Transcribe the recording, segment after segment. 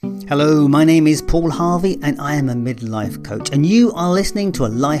Hello, my name is Paul Harvey and I am a midlife coach, and you are listening to a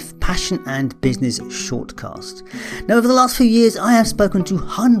life, passion and business shortcast. Now, over the last few years I have spoken to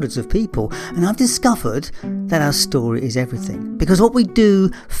hundreds of people and I've discovered that our story is everything, because what we do,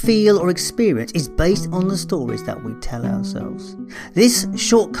 feel or experience is based on the stories that we tell ourselves. This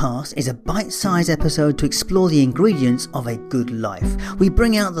shortcast is a bite-sized episode to explore the ingredients of a good life. We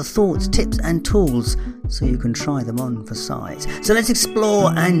bring out the thoughts, tips and tools so you can try them on for size. So let's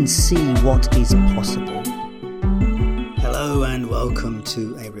explore and see what is possible. Hello and welcome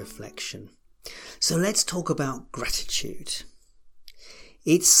to a reflection. So let's talk about gratitude.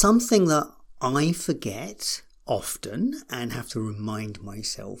 It's something that I forget often and have to remind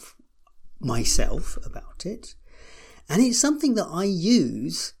myself about it. And it's something that I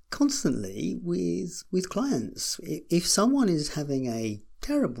use constantly with clients. If someone is having a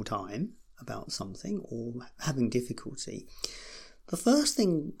terrible time about something or having difficulty, the first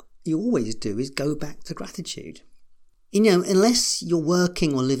thing you always do is go back to gratitude. You know, unless you're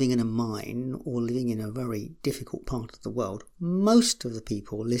working or living in a mine or living in a very difficult part of the world, most of the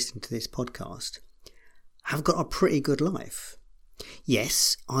people listening to this podcast have got a pretty good life.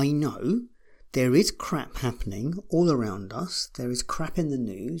 Yes, I know there is crap happening all around us. There is crap in the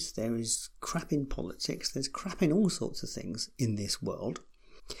news. There is crap in politics. There's crap in all sorts of things in this world.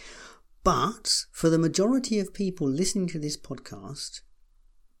 But for the majority of people listening to this podcast,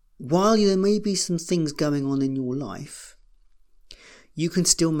 while there may be some things going on in your life, you can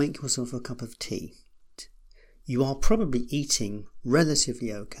still make yourself a cup of tea. You are probably eating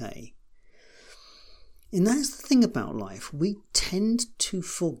relatively okay. And that's the thing about life. We tend to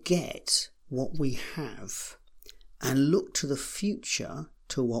forget what we have and look to the future,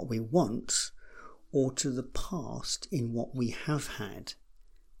 to what we want, or to the past in what we have had,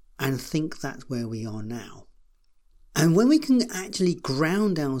 and think that's where we are now. And when we can actually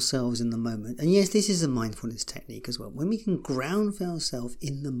ground ourselves in the moment, and yes, this is a mindfulness technique as well, when we can ground ourselves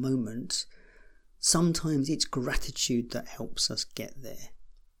in the moment, sometimes it's gratitude that helps us get there.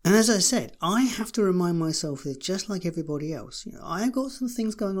 And as I said, I have to remind myself that just like everybody else, I've got some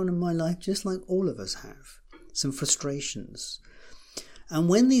things going on in my life just like all of us have, some frustrations. And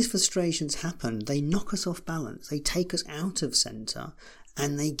when these frustrations happen, they knock us off balance, they take us out of centre,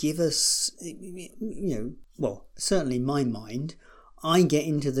 and they give us, well, certainly in my mind, I get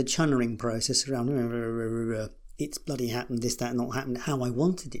into the chunnering process around, it's bloody happened, this, that, not happened, how I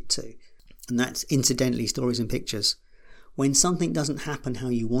wanted it to. And that's incidentally stories and pictures. When something doesn't happen how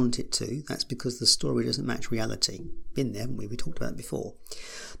you want it to, that's because the story doesn't match reality. Been there, haven't we? We talked about it before.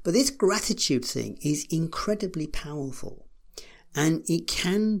 But this gratitude thing is incredibly powerful. And it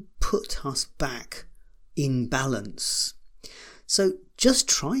can put us back in balance. So just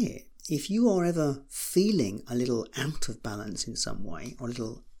try it. If you are ever feeling a little out of balance in some way, or a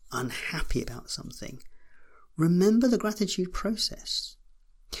little unhappy about something, remember the gratitude process.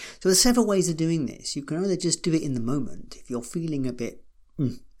 So there's several ways of doing this. You can either just do it in the moment. If you're feeling a bit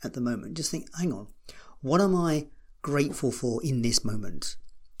at the moment, just think, hang on, what am I grateful for in this moment?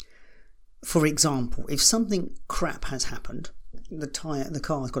 For example, if something crap has happened, the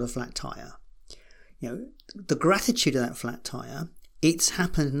car's got a flat tyre. The gratitude of that flat tyre, it's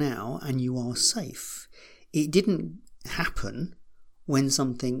happened now and you are safe. It didn't happen when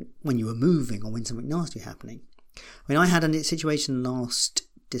you were moving or when something nasty was happening. I mean, I had a situation last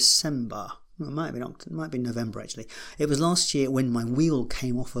December. Well, it might have been November actually. It was last year when my wheel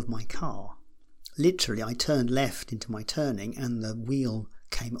came off of my car. Literally, I turned left into my turning and the wheel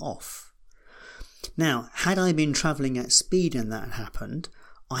came off. Now, had I been travelling at speed and that had happened,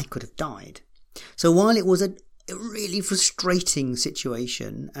 I could have died. So while it was a really frustrating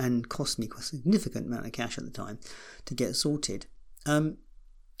situation and cost me a significant amount of cash at the time to get sorted, I'm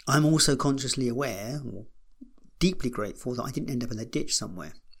also consciously aware, or deeply grateful, that I didn't end up in a ditch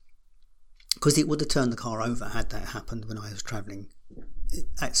somewhere, because it would have turned the car over had that happened when I was travelling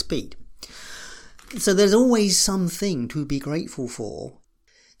at speed. So there's always something to be grateful for.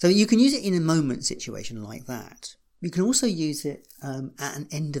 So you can use it in a moment situation like that. You can also use it at an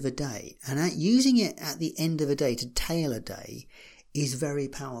end of a day. And using it at the end of a day to tail a day is very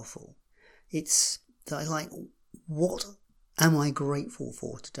powerful. It's like, what am I grateful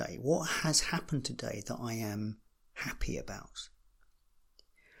for today? What has happened today that I am happy about?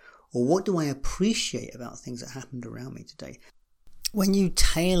 Or what do I appreciate about things that happened around me today? When you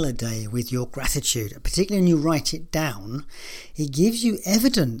tail a day with your gratitude, particularly when you write it down, it gives you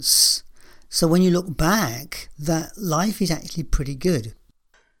evidence. So when you look back, that life is actually pretty good.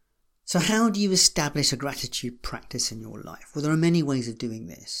 So how do you establish a gratitude practice in your life? Well, there are many ways of doing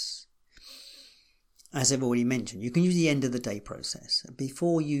this. as I've already mentioned, you can use the end of the day process.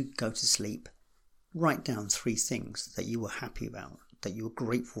 Before you go to sleep, write down 3 things that you were happy about, that you were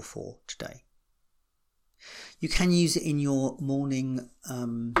grateful for today. You can use it in your morning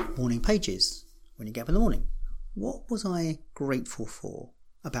pages when you get up in the morning. What was I grateful for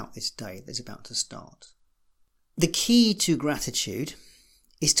about this day that's about to start? The key to gratitude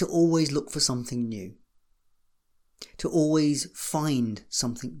is to always look for something new, to always find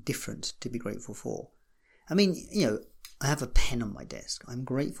something different to be grateful for. I mean, I have a pen on my desk. I'm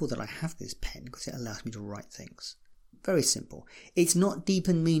grateful that I have this pen because it allows me to write things. Very simple. It's not deep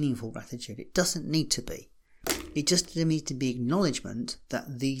and meaningful gratitude. It doesn't need to be. It just needs to be acknowledgement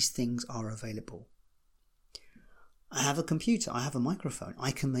that these things are available. I have a computer. I have a microphone.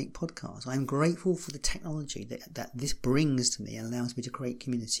 I can make podcasts. I'm grateful for the technology that this brings to me and allows me to create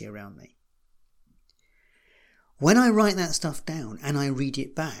community around me. When I write that stuff down and I read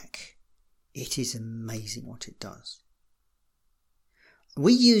it back, it is amazing what it does.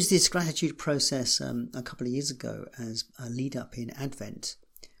 We used this gratitude process a couple of years ago as a lead up in Advent,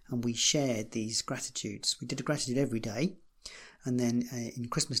 and we shared these gratitudes. We did a gratitude every day, and then in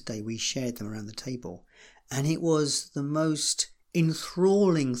Christmas Day we shared them around the table, and it was the most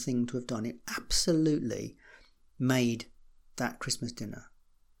enthralling thing to have done. It absolutely made that Christmas dinner.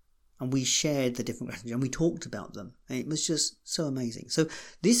 And we shared the different gratitudes and we talked about them. And it was just so amazing. So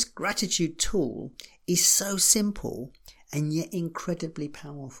this gratitude tool is so simple and yet incredibly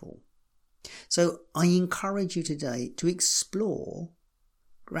powerful. So I encourage you today to explore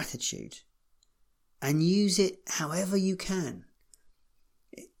gratitude and use it however you can.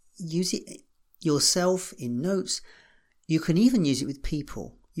 Use it yourself in notes. You can even use it with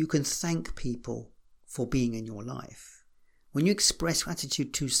people. You can thank people for being in your life. When you express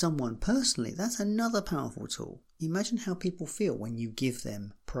gratitude to someone personally, that's another powerful tool. Imagine how people feel when you give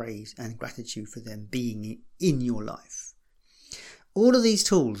them praise and gratitude for them being in your life. All of these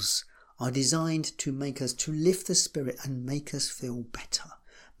tools are designed to lift the spirit and make us feel better.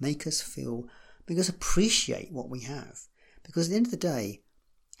 Make us appreciate what we have. Because at the end of the day,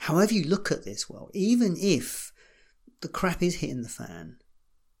 however you look at this world, even if the crap is hitting the fan,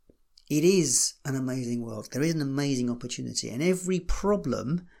 it is an amazing world. There is an amazing opportunity. And every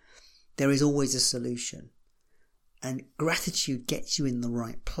problem, there is always a solution. And gratitude gets you in the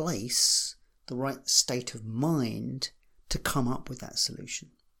right place, the right state of mind to come up with that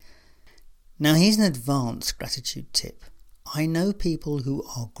solution. Now here's an advanced gratitude tip. I know people who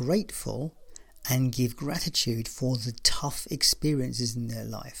are grateful and give gratitude for the tough experiences in their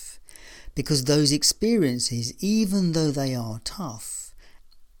life. Because those experiences, even though they are tough,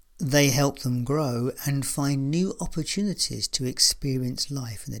 they help them grow and find new opportunities to experience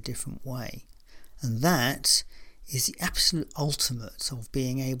life in a different way. And that is the absolute ultimate of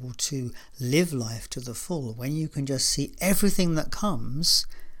being able to live life to the full, when you can just see everything that comes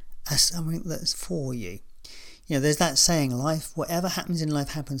as something that's for you. There's that saying, whatever happens in life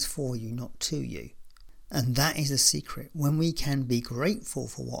happens for you, not to you. And that is the secret. When we can be grateful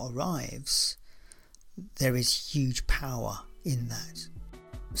for what arrives, there is huge power in that.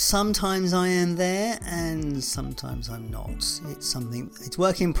 Sometimes I am there and sometimes I'm not. It's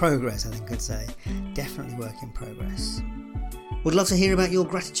work in progress, I think I'd say. Definitely work in progress. Would love to hear about your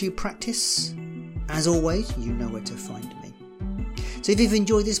gratitude practice. As always, you know where to find me. So if you've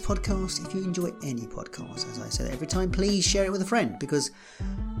enjoyed this podcast, if you enjoy any podcast, as I said every time, please share it with a friend, because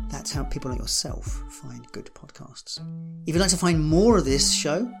that's how people like yourself find good podcasts. If you'd like to find more of this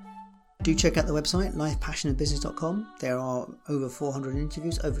show, do check out the website, lifepassionandbusiness.com. There are over 400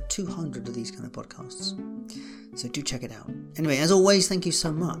 interviews, over 200 of these kind of podcasts. So do check it out. Anyway, as always, thank you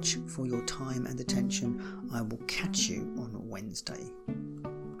so much for your time and attention. I will catch you on Wednesday.